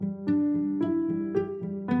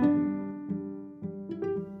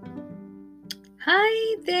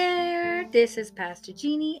Hi there, this is Pastor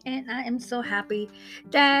Jeannie, and I am so happy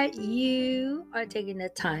that you are taking the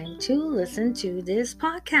time to listen to this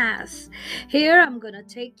podcast. Here, I'm going to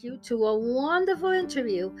take you to a wonderful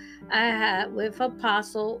interview I had with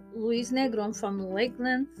Apostle Luis Negron from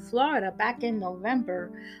Lakeland, Florida, back in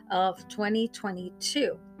November of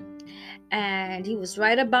 2022. And he was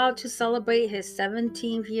right about to celebrate his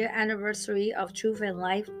 17th year anniversary of Truth and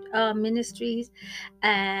Life Ministries.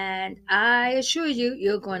 And I assure you,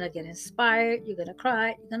 you're going to get inspired, you're going to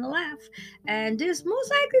cry, you're going to laugh. And this most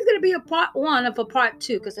likely is going to be a part one of a part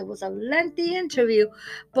two because it was a lengthy interview,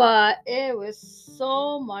 but it was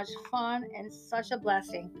so much fun and such a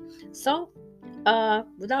blessing. So,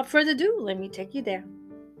 without further ado, let me take you there.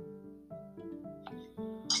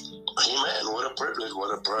 Amen. What a privilege. What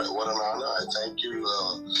an honor. I thank you,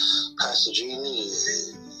 Pastor Jeannie.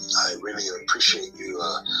 I really appreciate you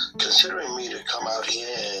considering me to come out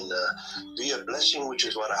here and be a blessing, which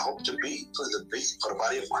is what I hope to be for the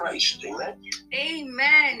body of Christ. Amen.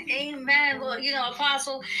 Amen. Well,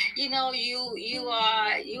 Apostle, you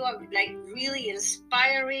are like really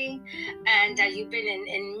inspiring, and you've been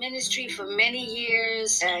in ministry for many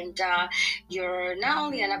years, and you're not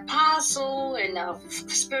only an apostle and a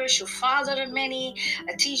spiritual father to many,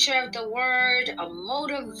 a teacher of the word, a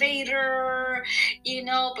motivator,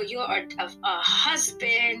 but you're a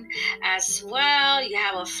husband as well. You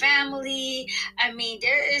have a family. I mean,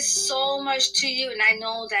 there is so much to you, and I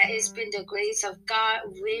know that it's been the grace of God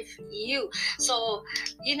with you. So,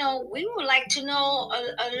 we would like to know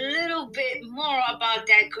a little bit more about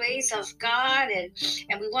that grace of God, and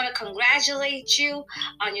we want to congratulate you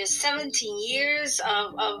on your 17 years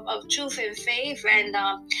of truth and faith. And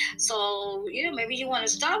so, maybe you want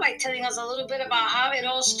to start by telling us a little bit about how it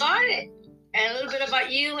all started, and a little bit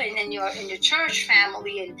about you and your church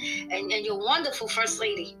family and your wonderful First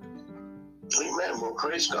Lady. Amen. Well,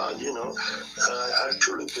 praise God. I've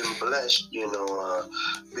truly been blessed, being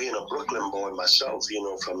a Brooklyn boy myself,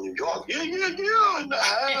 from New York. Yeah, in the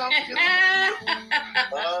house.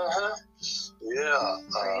 Yeah.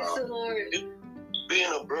 Praise the Lord.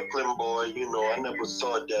 Being a Brooklyn boy, I never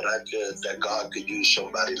thought that God could use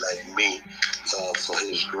somebody like me for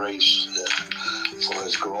His grace, for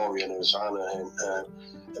His glory and His honor.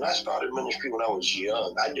 And I started ministry when I was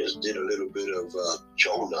young. I just did a little bit of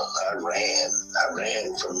Jonah. I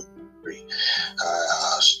ran from ministry.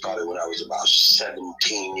 I started when I was about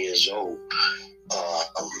 17 years old.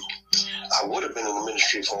 I would have been in the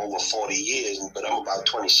ministry for over 40 years, but I'm about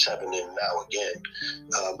 27 in now again.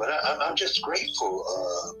 But I'm just grateful,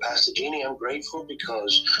 Pastor Jeannie. I'm grateful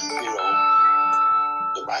because,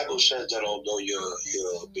 the Bible says that although your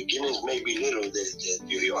beginnings may be little, that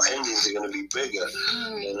your endings are going to be bigger.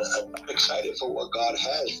 And I'm excited for what God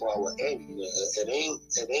has for our end. It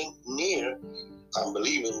ain't near. I'm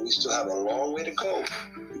believing we still have a long way to go.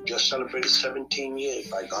 We just celebrated 17 years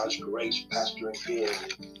by God's grace, pastoring here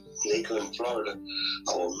in Lakeland, Florida.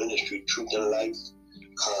 Our ministry, Truth and Life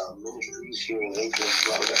Ministries here in Lakeland,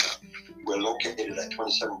 Florida. We're located at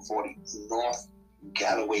 2740 North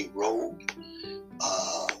Galloway Road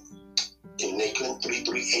in Lakeland,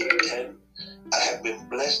 33810. I have been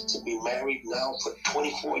blessed to be married now for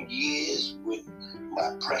 24 years with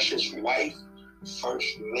my precious wife,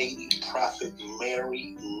 First Lady Prophet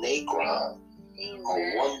Mary Negron, a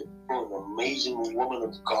wonderful and amazing woman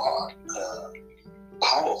of God,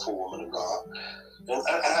 powerful woman of God. And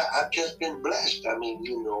I've just been blessed. I mean,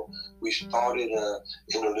 we started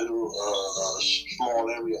in a little small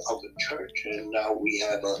area of the church, and now we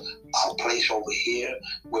have a place over here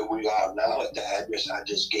where we are now at the address I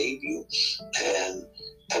just gave you. And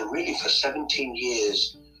really for 17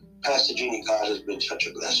 years, Pastor Jeannie, God has been such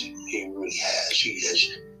a blessing. He really has.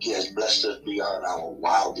 He has blessed us beyond our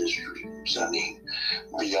wildest dreams. I mean,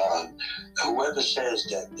 beyond. Whoever says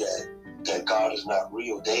that God is not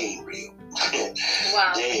real, they ain't real.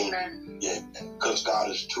 Wow. Yeah, because God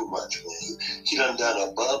is too much, man. He done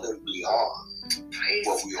above and beyond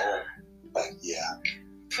what we all. But yeah.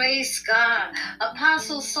 Praise God.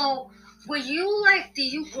 Apostle, so were you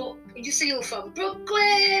you say you were from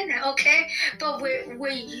Brooklyn, okay? But were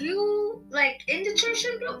you like in the church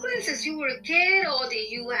in Brooklyn since you were a kid, or did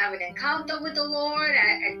you have an encounter with the Lord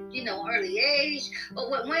at early age? Or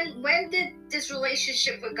when did this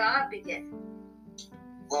relationship with God begin?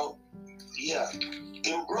 Well, yeah.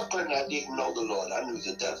 In Brooklyn, I didn't know the Lord. I knew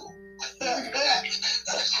the devil.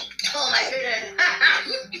 Oh my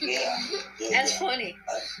goodness. Yeah. That's funny.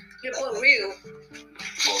 You're for real.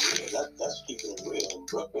 for real. That's keeping it real. In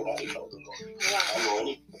Brooklyn, I didn't know the Lord. Wow. I didn't know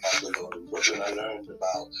anything about the Lord. In Brooklyn, I learned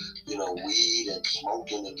about, weed and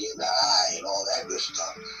smoking and getting high and all that good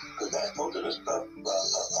stuff. Because those are the stuff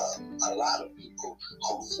a lot of people,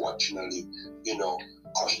 unfortunately,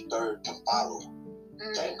 are stirred to follow.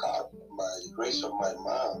 Thank God, by the grace of my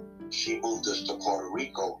mom, she moved us to Puerto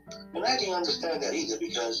Rico. And I didn't understand that either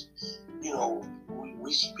because,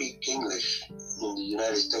 we speak English in the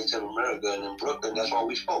United States of America, and in Brooklyn, that's why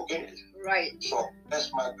we spoke English. Right. So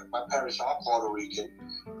that's my parents are Puerto Rican,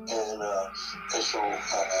 and so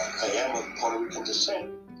I am of Puerto Rican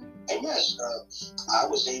descent. And yes, I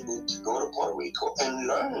was able to go to Puerto Rico and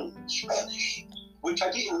learn Spanish, which I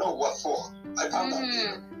didn't know what for. I found out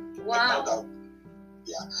later. Wow. I found out,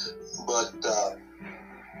 yeah. But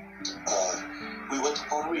we went to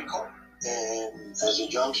Puerto Rico. And as a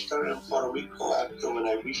youngster in Puerto Rico, when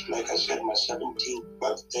I reached, like I said, my 17th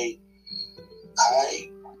birthday,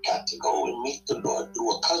 I got to go and meet the Lord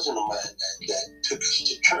through a cousin of mine that took us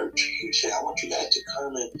to church. He said, I want you guys to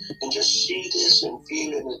come and just see this and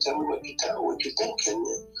feel it and tell me what you think. And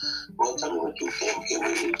well, tell me what you think. And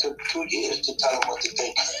it took 2 years to tell them what to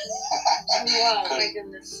think. Wow, my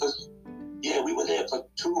goodness. Yeah, we were there for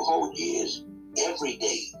 2 whole years, every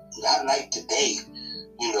day. Not like today.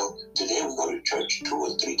 Today we go to church 2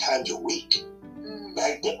 or 3 times a week.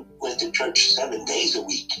 Back then, we went to church 7 days a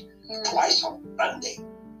week, twice on Sunday.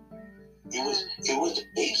 It was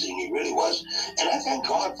amazing. It really was. And I thank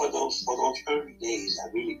God for those early days. I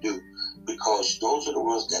really do, because those are the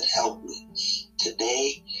ones that helped me.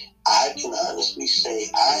 Today, I can honestly say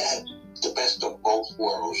I have the best of both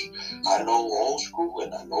worlds. I know old school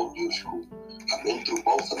and I know new school. I've been through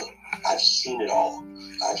both of them. I've seen it all.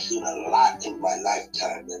 I've seen a lot in my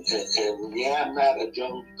lifetime. And yeah, I'm not a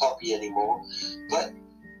young puppy anymore, but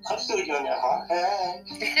I'm still young at heart. Hey.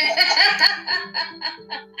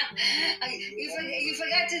 You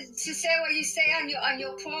forgot to say what you say on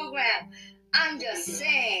your program. I'm just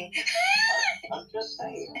saying. I'm just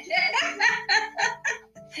saying.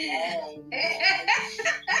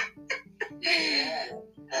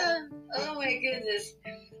 Oh my goodness.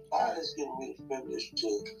 God has given me the privilege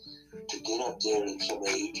to get up there in some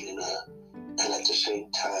age and at the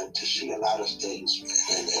same time to see a lot of things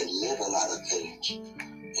and live a lot of things.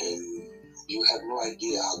 And you have no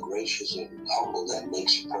idea how gracious and humble that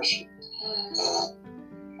makes a person.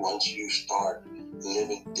 Once you start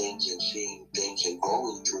living things and seeing things and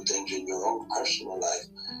going through things in your own personal life,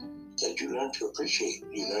 that you learn to appreciate.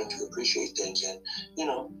 You learn to appreciate things, and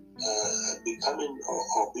becoming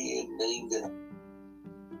or being named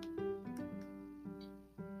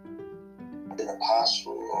an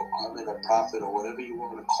apostle or becoming a prophet or whatever you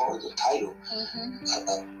want to call it, the title.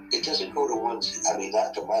 It doesn't go to one's. I mean,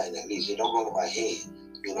 not to mine at least. It don't go to my head.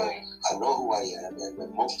 Right. I know who I am,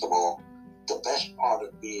 and most of all, the best part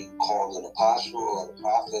of being called an apostle or a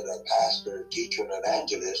prophet, a pastor, a teacher, an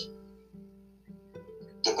evangelist,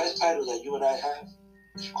 the best title that you and I have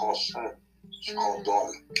is called son. It's called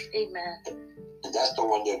daughter. Amen. And that's the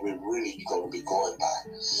one that we're really going to be going by.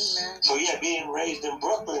 Amen. So yeah, being raised in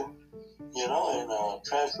Brooklyn, and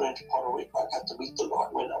transferring to Puerto Rico, I got to meet the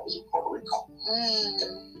Lord when I was in Puerto Rico.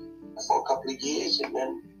 For a couple of years, and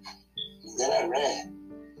then I ran.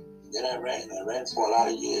 I ran for a lot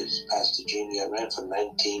of years, Pastor Jeannie. I ran for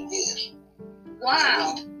 19 years.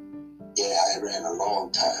 Wow. Yeah, I ran a long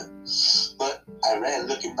time. But I ran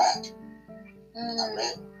looking back.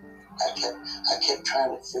 I kept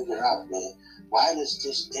trying to figure out, man, why does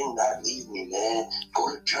this thing not leave me, man?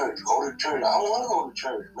 Go to church. I don't want to go to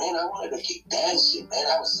church, man. I wanted to keep dancing, man.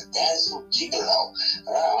 I was a dancing gigolo.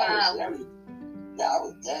 I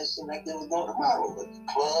was dancing like there was no tomorrow. At the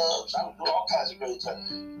clubs, I was doing all kinds of crazy stuff.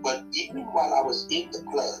 But even while I was in the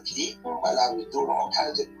clubs, even while I was doing all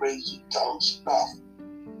kinds of crazy, dumb stuff,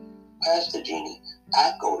 Pastor Jeannie,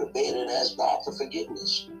 I'd go to bed and ask God for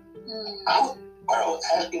forgiveness. I was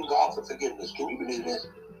asking God for forgiveness. Can you believe this?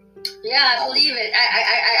 Yeah, I believe it.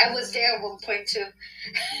 I was there at one point too.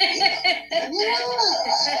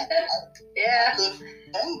 Yeah. I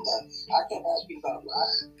kept asking God,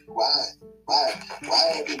 why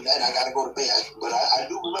every night I gotta go to bed? But I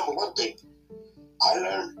do remember one thing. I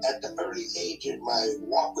learned at the early age in my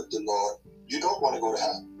walk with the Lord, you don't want to go to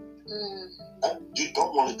hell. You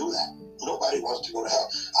don't want to do that. Nobody wants to go to hell.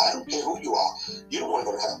 I don't care who you are. You don't want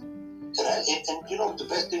to go to hell. And the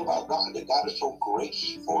best thing about God, that God is so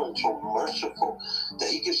graceful and so merciful that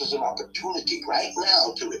He gives us an opportunity right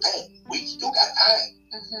now to repent. We still got time.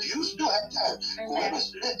 You still have time.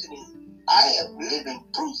 Whoever's listening, I am living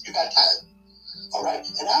proof you got time. All right?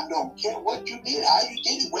 And I don't care what you did, how you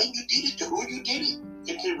did it, when you did it, to who you did it.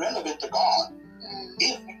 It's irrelevant to God.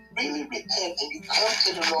 if you really repent and you come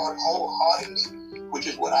to the Lord wholeheartedly, which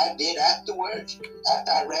is what I did afterwards,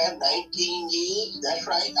 after I ran 19 years, that's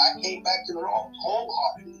right, I came back to the Lord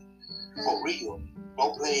wholeheartedly, for real.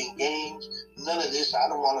 No playing games, none of this. I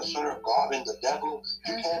don't want to serve God and the devil.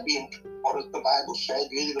 You can't be in what does the Bible say?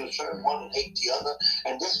 You're either going to serve one and hate the other.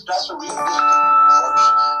 And that's a realistic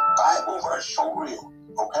verse. Bible verse, so real.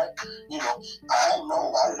 Okay? You know, I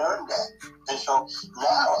learned that. And so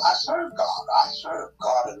now I serve God. I serve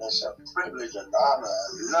God, and it's a privilege and honor. I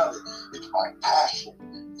love it. It's my passion.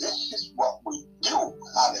 This is what we do.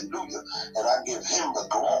 Hallelujah. And I give him the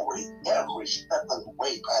glory every step of the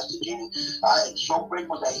way, Pastor Jenny. I am so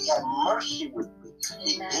grateful that he had mercy with me.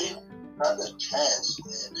 He gave another chance,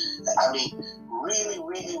 man. I mean, really,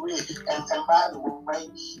 really, really. And by the way,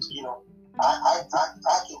 you know, I can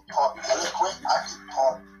talk eloquent, I can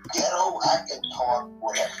talk ghetto, I can talk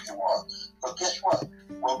whatever you want. But guess what?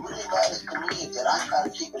 What really matters to me is that I try to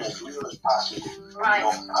keep it as real as possible. Right. You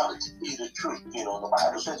know, I'm going to tell you the truth. You know, the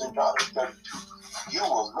Bible says in John 32, you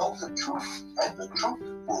will know the truth, and the truth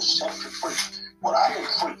will set you free. When I am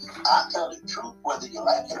free, I tell the truth whether you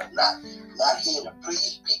like it or not. I'm not here to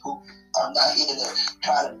please people. I'm not here to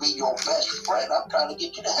try to be your best friend. I'm trying to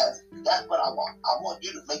get you to heaven. That's what I want. I want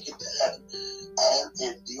you to make it to heaven. And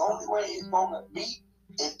if the only way it's going to be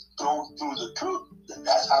is through the truth, then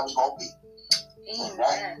that's how it's going to be.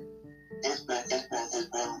 Amen. It's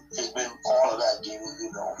been all of that, Jimmy,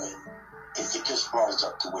 you know, and it just brought us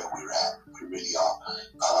up to where we're at. We really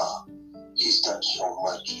are. He's done so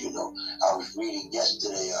much, you know. I was reading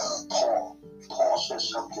yesterday, Paul says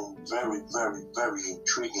something very, very, very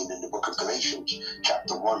intriguing in the book of Galatians,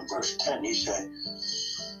 chapter 1, verse 10. He said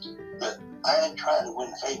that I ain't trying to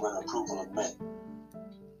win favor and approval of men.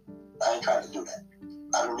 I ain't trying to do that.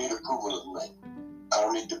 I don't need approval of men. I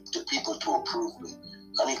don't need the people to approve me.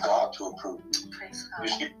 I need God to approve me. You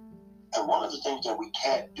see? And one of the things that we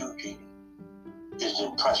can't do, Jeannie, is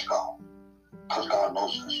impress God, because God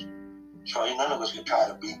knows us. So none of us can try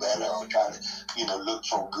to be better or try to, you know, look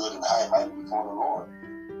so good and high and mighty before the Lord.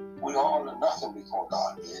 We all are nothing before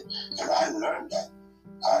God, man. And I learned that.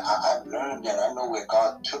 I've learned that. I know where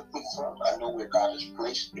God took me from. I know where God has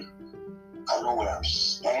placed me. I know where I'm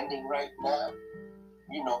standing right now.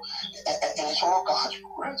 You know, and it's all God's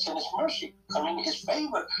grace and His mercy. I mean, His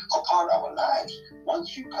favor upon our lives.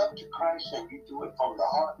 Once you come to Christ and you do it from the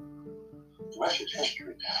heart, the rest is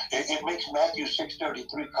history. It makes Matthew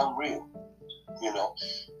 6:33 come real. You know,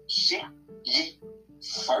 seek ye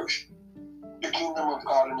first the kingdom of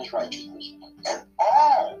God and His righteousness, and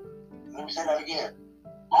all, let me say that again,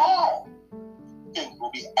 all things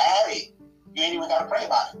will be added. You ain't even got to pray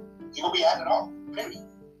about it. It's going to be added on, period.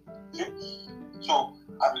 See? So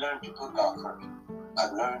I've learned to put God first.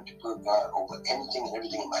 I've learned to put God over anything and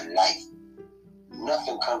everything in my life.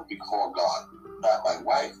 Nothing comes before God. Not my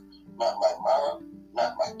wife, not my mom,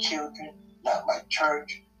 not my children, not my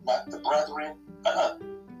church, not the brethren.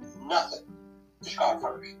 Nothing. It's God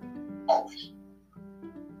first. Always.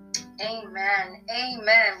 Amen.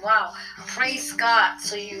 Amen. Wow. Praise God.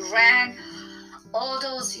 So you ran all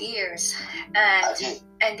those years and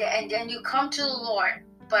then you come to the Lord.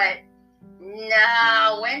 But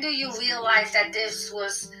now, when do you realize that this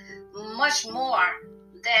was much more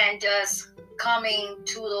than just coming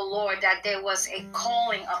to the Lord, that there was a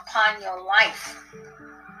calling upon your life?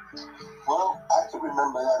 Well, I can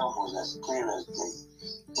remember that almost as clear as day.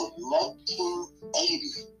 In 1980,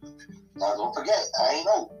 now don't forget, I ain't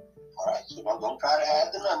old. All right, so don't try to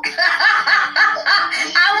add the numbers.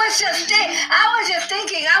 I was just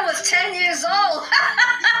thinking I was 10 years old.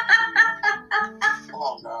 Come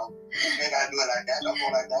on, girl. You ain't got to do it like that. Don't go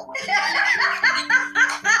like that.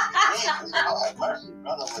 Jesus, Lord have mercy.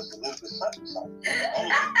 Brother was a little bit something.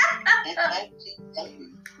 Anyway, in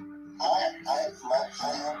 1980, I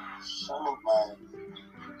have some of my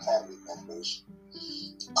family members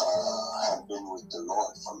have been with the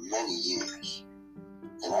Lord for many years.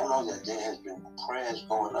 And I know that there has been prayers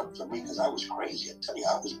going up for me because I was crazy. I tell you,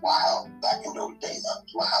 I was wild back in those days. I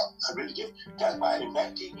was wild. I really did. That's why in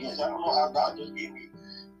 19 years, I don't know how God just gave me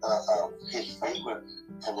His favor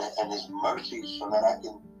and His mercy so that I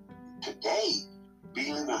can today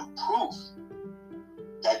be living proof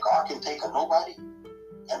that God can take a nobody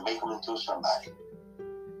and make them into somebody.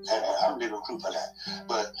 And I'm living proof of that.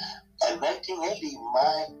 But in 1980,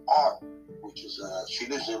 my aunt, which is she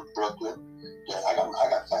lives in Brooklyn. I got a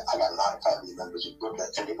lot of family members in Brooklyn,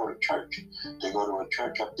 and they go to church. They go to a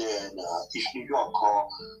church up there in East New York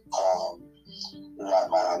called La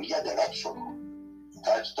Maravilla del Éxodo.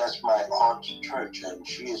 That's my aunt's church, and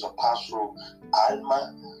she is Apostle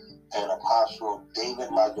Alma and Apostle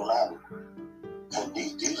David Maldonado. And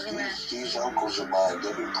these uncles of mine,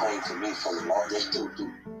 they've been praying for me for the long. They still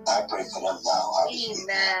do. I pray for them now. Obviously,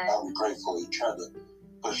 we pray for each other.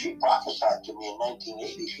 But she prophesied to me in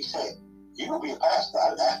 1980. She said, "You're gonna be a pastor."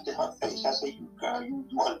 I laughed in her face. I said, "Girl, you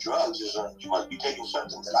on drugs or something? You must be taking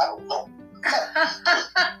something that I don't know."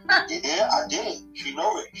 Yeah, I did. She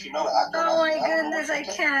know it. Oh my goodness, I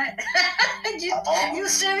can't. You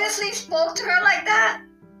seriously spoke to her like that?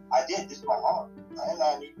 I did. This is my heart. I ain't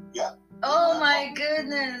lying. Yeah. Oh my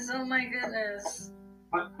goodness.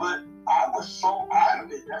 But I was so out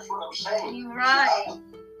of it. That's what I'm saying. You're right. I was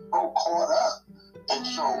so caught up. And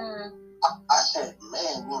so I said,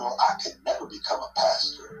 man, I could never become a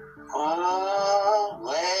pastor.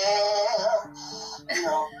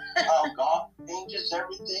 How God changes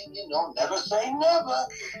everything, never say never.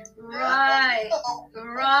 Right.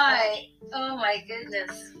 Oh my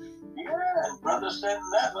goodness. Yeah, and brother said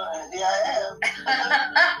never, and here I am.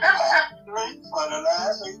 For the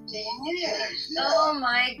last 18 years. Yeah. Oh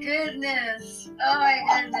my goodness.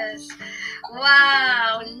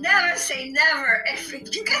 Wow. Never say never. If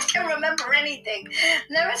you guys can remember anything,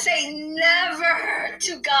 never say never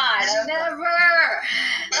to God. Never.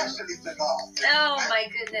 Especially to God. Oh my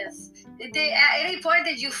goodness. At any point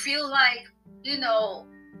did you feel like,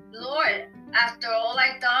 Lord, after all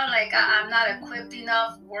I've done, like I'm not equipped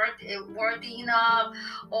enough, worthy enough,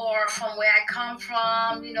 or from where I come from,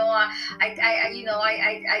 I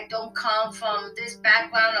don't come from this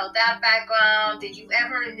background or that background. Did you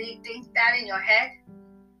ever think that in your head?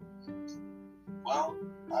 Well,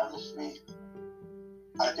 honestly,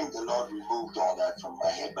 I think the Lord removed all that from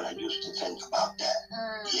my head, but I used to think about that.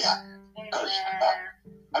 Yeah, because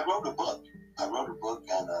I wrote a book. And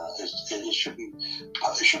it should be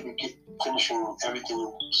finishing everything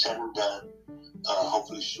said and done,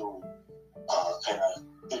 hopefully soon.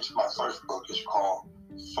 It's my first book. It's called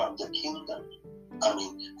From the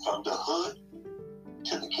Hood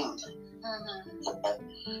to the Kingdom.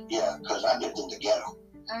 Yeah, because I lived in the ghetto.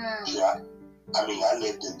 Yeah, I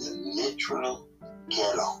lived in the literal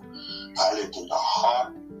ghetto. I lived in the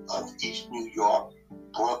heart of East New York,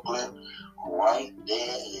 Brooklyn, right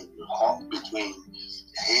there in the heart between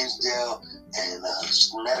Hinsdale and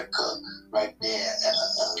Snedeker, right there.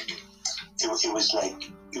 It was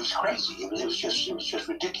crazy. It was just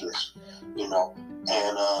ridiculous,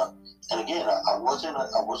 And again, I wasn't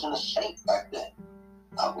a saint back then.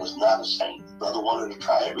 I was not a saint. Brother wanted to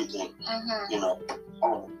try everything. I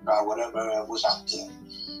wanted to try whatever was out there.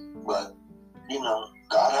 But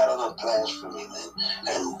God had other plans for me, man.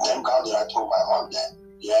 And thank God that I told my mom that.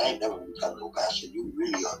 Yeah, I ain't never become no pastor. You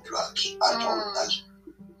really on drugs. I told her that.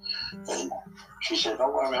 And she said,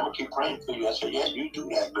 don't worry, I'm going to keep praying for you. I said, yeah, you do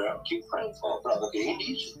that, girl. Keep praying for a brother. He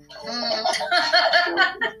needs it.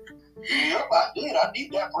 Yep, I did. I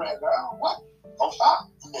need that prayer, girl. What? Don't stop.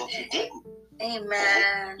 And she didn't.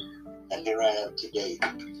 Amen. And here I am today.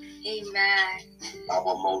 Amen. Our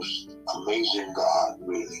most amazing God,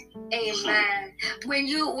 really. Amen. When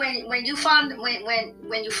you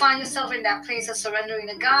find yourself in that place of surrendering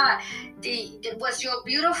to God, was your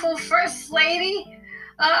beautiful first lady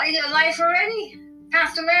in your life already,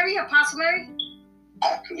 Pastor Mary, Apostle Mary?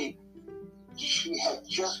 Actually, she had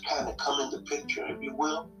just kind of come in the picture, if you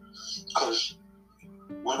will, because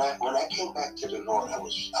when I came back to the Lord, I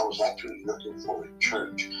was actually looking for a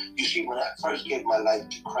church. You see, when I first gave my life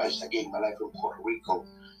to Christ, I gave my life in Puerto Rico.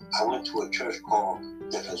 I went to a church called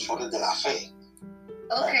Defensores de la Fe.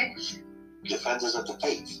 Okay. Defenders of the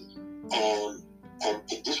Faith. And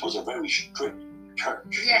this was a very strict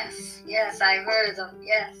church. Yes, I heard of them,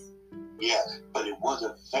 yes. Yeah, but it was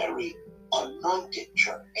a very anointed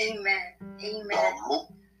church. Amen.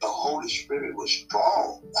 The Holy Spirit was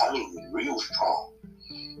strong. Real strong.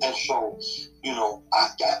 And so,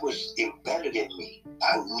 that was embedded in me.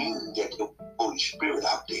 I knew that the Holy Spirit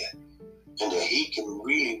out there, and that He can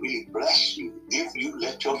really, really bless you if you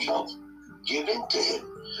let yourself give in to Him.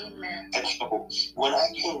 Amen. And so, when I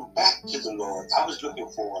came back to the Lord, I was looking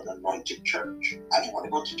for an anointed church. I didn't want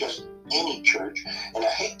to go to just any church. And I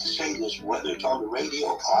hate to say this, whether it's on the radio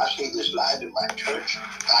or I say this live in my church,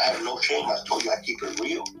 I have no shame. I told you I keep it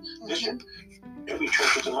real. Listen, every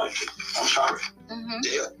church is anointed. I'm sorry.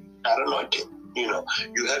 They're not anointed.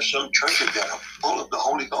 You have some churches that are full of the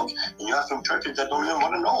Holy Ghost, and you have some churches that don't even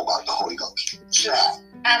want to know about the Holy Ghost. Sad.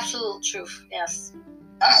 Absolute truth, yes.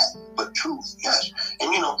 But truth, yes.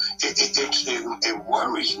 And it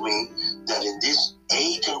worries me that in this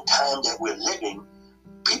age and time that we're living,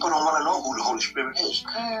 people don't want to know who the Holy Spirit is.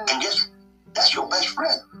 And guess that's your best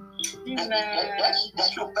friend.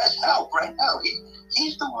 That's your best help right now.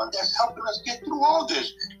 He's the one that's helping us get through all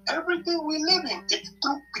this. Everything we're living, it's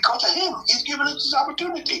because of him. He's given us this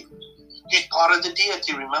opportunity. He's part of the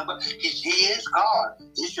deity, remember? He is God.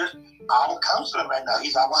 He's just our counselor right now.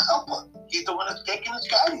 He's our helper. He's the one that's taking us,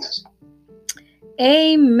 guiding us.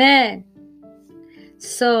 Amen.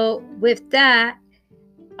 So with that,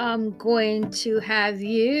 I'm going to have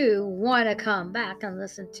you want to come back and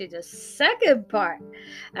listen to the second part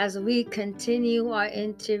as we continue our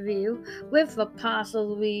interview with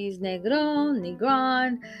Apostle Luis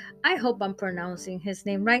Negron. I hope I'm pronouncing his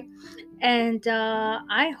name right. And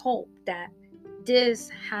I hope that this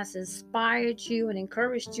has inspired you and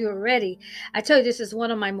encouraged you already. I tell you, this is one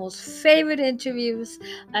of my most favorite interviews,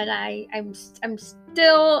 and I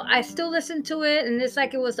still listen to it, and it's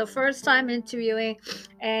like it was the first time interviewing,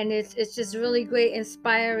 and it's just really great,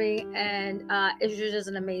 inspiring, and it's just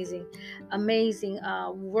an amazing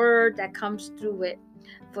word that comes through it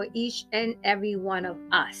for each and every one of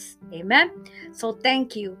us. Amen. So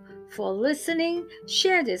thank you for listening.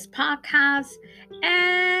 Share this podcast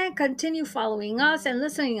and continue following us and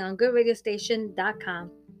listening on goodradiostation.com.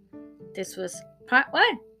 This was part 1.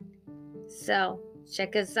 So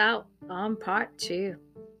check us out on part 2.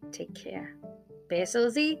 Take care.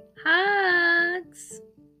 Besos y hugs.